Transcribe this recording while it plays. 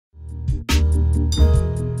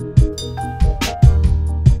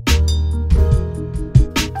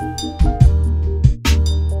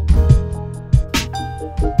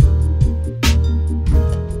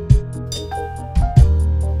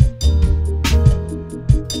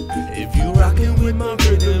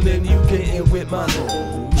my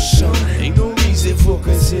motion. Ain't no reason for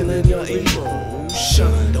concealing your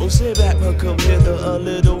emotion. Don't sit back but come hither a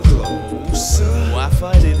little closer. Why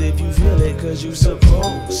fight it if you feel it, cause you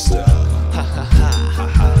supposed to. Ha ha ha ha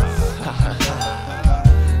ha ha ha.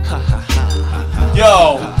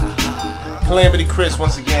 Yo, Calamity Chris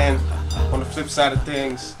once again on the flip side of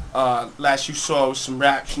things. Last you saw was some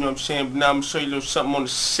raps, you know what I'm saying? But now I'm gonna show you a little something on the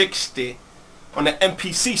 60, on the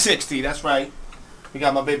MPC 60. That's right. We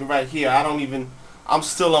got my baby right here. I'm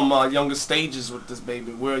still on my younger stages with this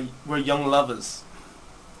baby. We're young lovers.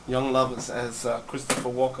 Young lovers, as Christopher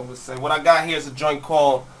Walker would say. What I got here is a joint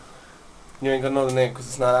called, you ain't gonna know the name because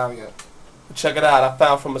it's not out yet. But check it out. I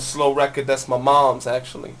found from a slow record that's my mom's,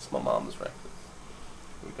 actually. It's my mom's record.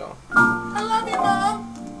 Here we go. I love you, Mom.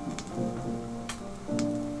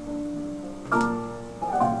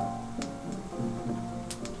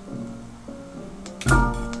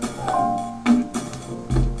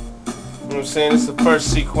 You know what I'm saying? This is the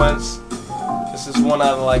first sequence. This is one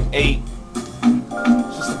out of like 8.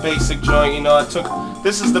 It's just a basic joint, you know.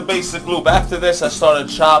 This is the basic loop. After this I started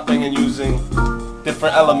chopping and using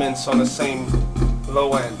different elements on the same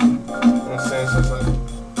low end. You know what I'm saying? So it's like,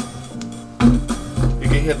 you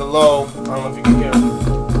can hear the low. I don't know if you can hear it. You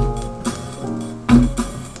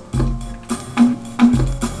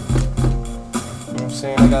know what I'm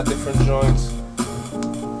saying? I got different joints.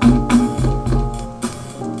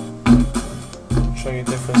 Show you a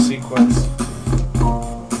different sequence.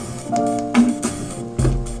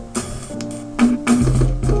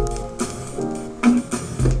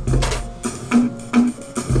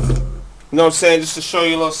 You know what I'm saying? Just to show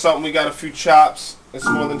you a little something, we got a few chops. It's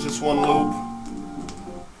more than just one loop.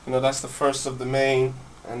 You know, that's the first of the main.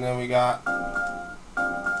 And then we got,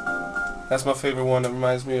 that's my favorite one that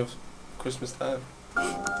reminds me of Christmas time.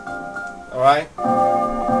 Alright?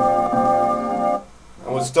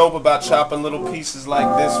 And what's dope about chopping little pieces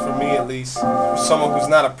like this, for me at least, for someone who's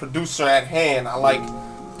not a producer at hand, I like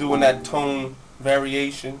doing that tone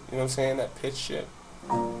variation, you know what I'm saying, that pitch shit.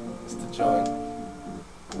 It's the joint.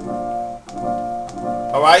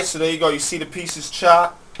 Alright, so there you go, you see the pieces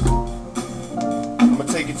chopped. I'm gonna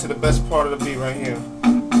take it to the best part of the beat right here.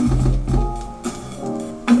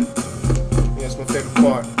 Yeah, it's my favorite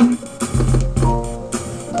part.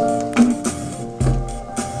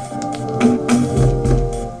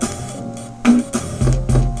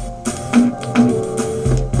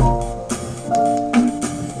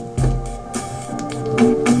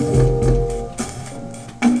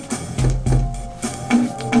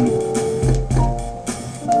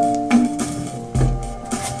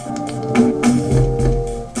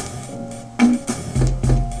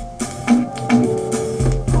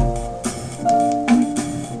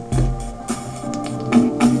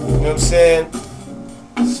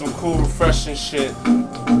 Some cool, refreshing shit.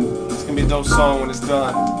 It's gonna be a dope song when it's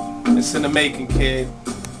done. It's in the making, kid.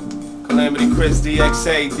 Calamity Chris,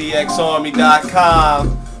 DXA,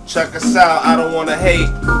 DXArmy.com. Check us out. I don't wanna hate.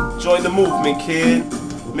 Join the movement, kid.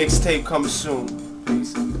 Mixtape coming soon.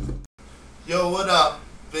 Peace. Yo, what up?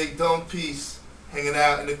 Big DoamPeace, hanging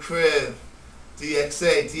out in the crib.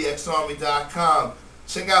 DXA, DXArmy.com.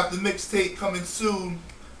 Check out the mixtape coming soon.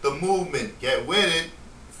 The movement. Get with it.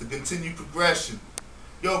 It's the continued progression.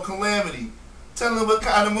 Yo, Calamity, tell them what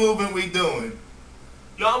kind of movement we doing.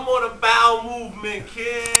 Yo, I'm on a bowel movement,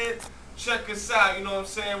 kid. Check us out, you know what I'm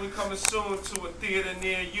saying? We coming soon to a theater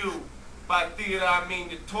near you. By theater, I mean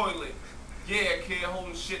the toilet. Yeah, kid,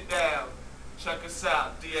 holding shit down. Check us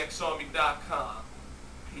out, DXArmy.com.